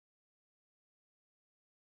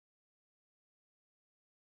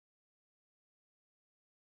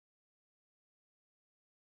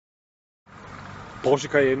Porsche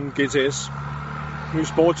Cayenne GTS. Ny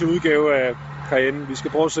sportslig udgave af Cayenne. Vi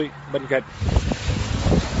skal prøve at se, hvad den kan.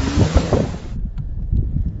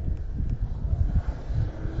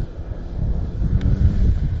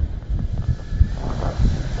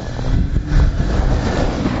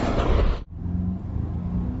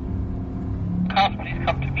 Cars, please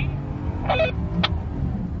come to me.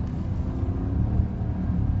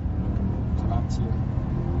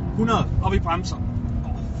 100, og vi bremser.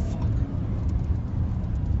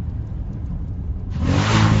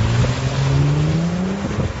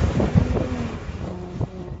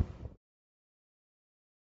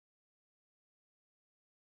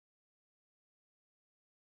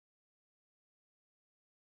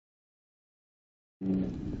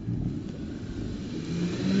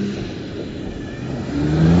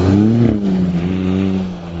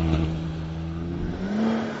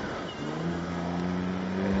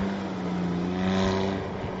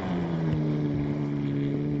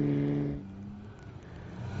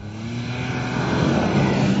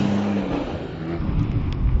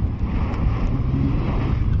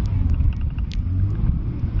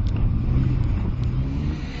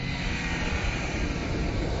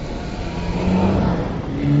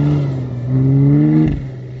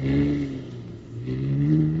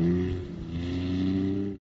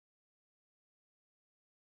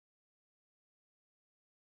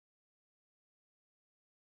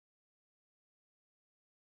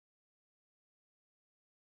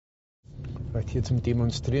 Vielleicht hier zum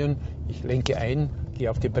Demonstrieren. Ich lenke ein,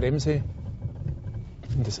 gehe auf die Bremse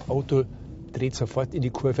und das Auto dreht sofort in die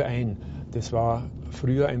Kurve ein. Das war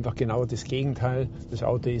früher einfach genau das Gegenteil. Das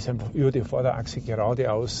Auto ist einfach über die Vorderachse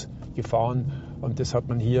geradeaus gefahren und das hat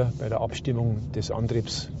man hier bei der Abstimmung des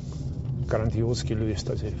Antriebs grandios gelöst.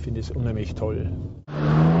 Also ich finde es unheimlich toll.